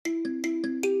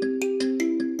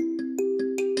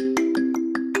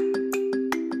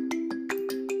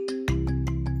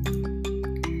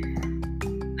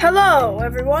Hello,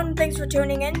 everyone. Thanks for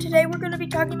tuning in. Today we're going to be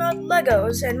talking about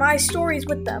Legos and my stories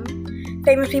with them,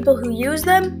 famous people who use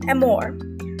them, and more.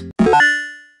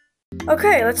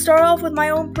 Okay, let's start off with my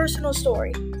own personal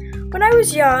story. When I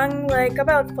was young, like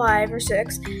about 5 or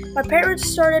 6, my parents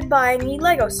started buying me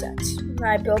Lego sets.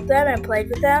 I built them and played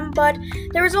with them, but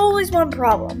there was always one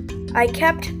problem. I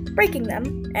kept breaking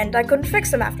them, and I couldn't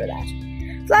fix them after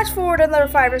that. Flash forward another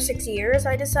 5 or 6 years,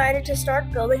 I decided to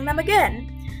start building them again.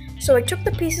 So I took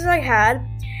the pieces I had,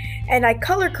 and I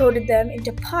color-coded them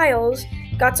into piles,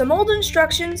 got some old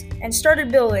instructions, and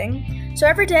started building. So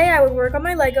every day I would work on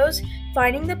my Legos,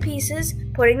 finding the pieces,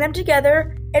 putting them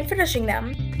together, and finishing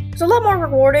them. It was a lot more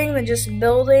rewarding than just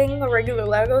building a regular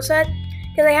Lego set,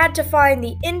 because I had to find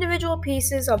the individual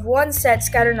pieces of one set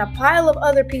scattered in a pile of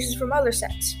other pieces from other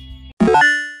sets.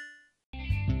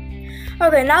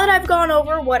 Okay, now that I've gone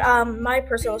over what my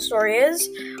personal story is,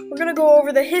 we're going to go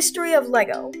over the history of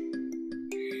Lego.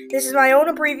 This is my own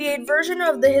abbreviated version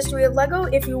of the history of Lego.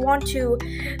 If you want to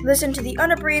listen to the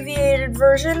unabbreviated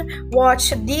version,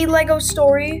 watch The Lego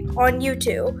Story on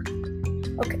YouTube.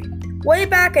 Okay. Way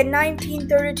back in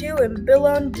 1932 in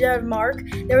Billund, Denmark,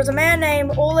 there was a man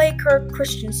named Ole Kirk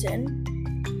Christensen.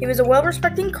 He was a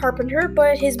well-respected carpenter,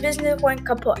 but his business went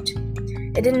kaput.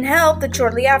 It didn't help that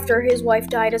shortly after, his wife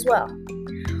died as well.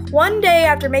 One day,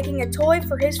 after making a toy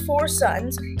for his 4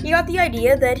 sons, he got the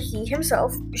idea that he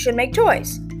himself should make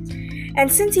toys. And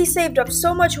since he saved up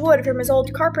so much wood from his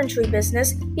old carpentry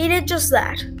business, he did just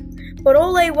that. But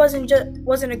Ole wasn't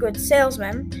a good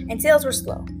salesman, and sales were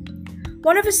slow.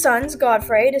 One of his sons,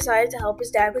 Godfrey, decided to help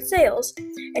his dad with sales.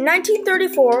 In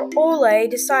 1934, Ole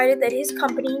decided that his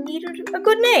company needed a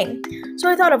good name, so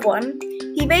he thought of one.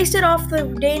 He based it off the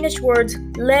Danish words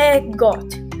 "le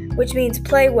godt," which means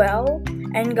play well,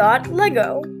 and got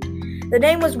Lego. The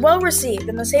name was well received,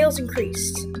 and the sales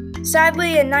increased.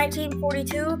 Sadly, in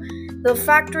 1942, the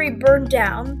factory burned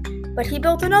down, but he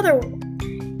built another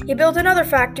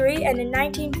factory, and in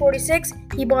 1946,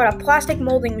 he bought a plastic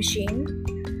molding machine.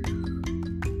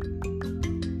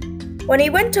 When he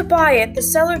went to buy it, the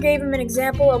seller gave him an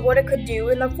example of what it could do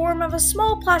in the form of a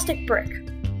small plastic brick.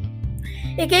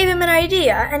 It gave him an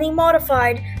idea, and he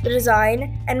modified the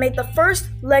design and made the first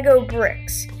Lego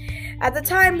bricks. At the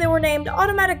time, they were named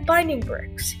automatic binding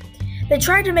bricks. They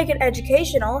tried to make it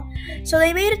educational, so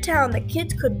they made a town that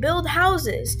kids could build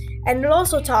houses, and it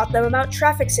also taught them about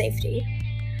traffic safety.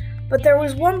 But there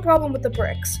was one problem with the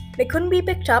bricks. They couldn't be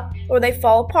picked up or they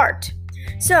fall apart.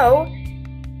 So,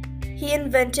 he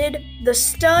invented the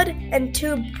stud and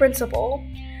tube principle,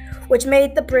 which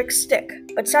made the bricks stick.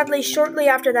 But sadly, shortly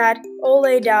after that,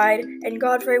 Ole died and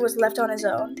Godfrey was left on his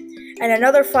own, and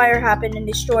another fire happened and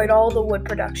destroyed all the wood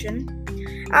production.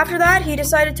 After that, he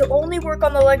decided to only work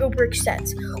on the Lego brick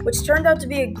sets, which turned out to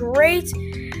be a great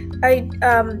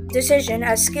decision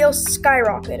as sales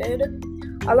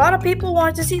skyrocketed. A lot of people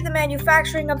wanted to see the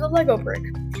manufacturing of the Lego brick,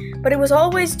 but it was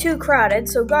always too crowded,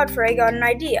 so Godfrey got an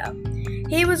idea.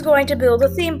 He was going to build a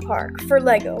theme park for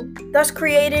Lego, thus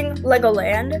creating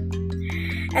Legoland,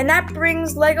 and that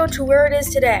brings Lego to where it is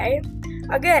today.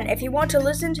 Again, if you want to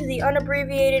listen to the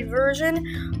unabbreviated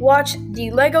version, watch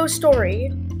The Lego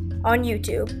Story on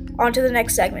YouTube. On to the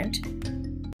next segment.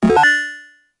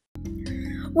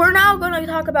 We're now going to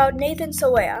talk about Nathan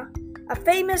Sawaya, a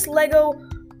famous Lego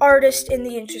artist in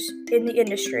the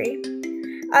industry.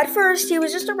 At first, he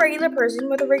was just a regular person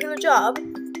with a regular job.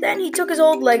 Then he took his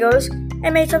old Legos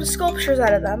and made some sculptures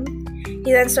out of them.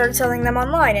 He then started selling them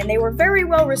online, and they were very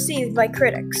well received by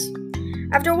critics.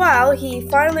 After a while, he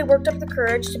finally worked up the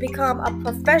courage to become a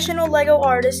professional Lego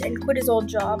artist and quit his old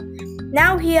job.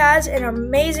 Now he has an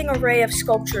amazing array of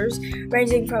sculptures,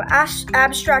 ranging from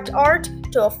abstract art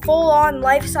to a full-on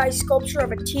life-size sculpture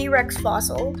of a T-Rex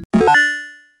fossil.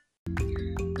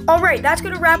 Alright, that's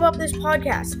going to wrap up this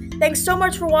podcast. Thanks so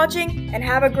much for watching, and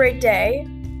have a great day.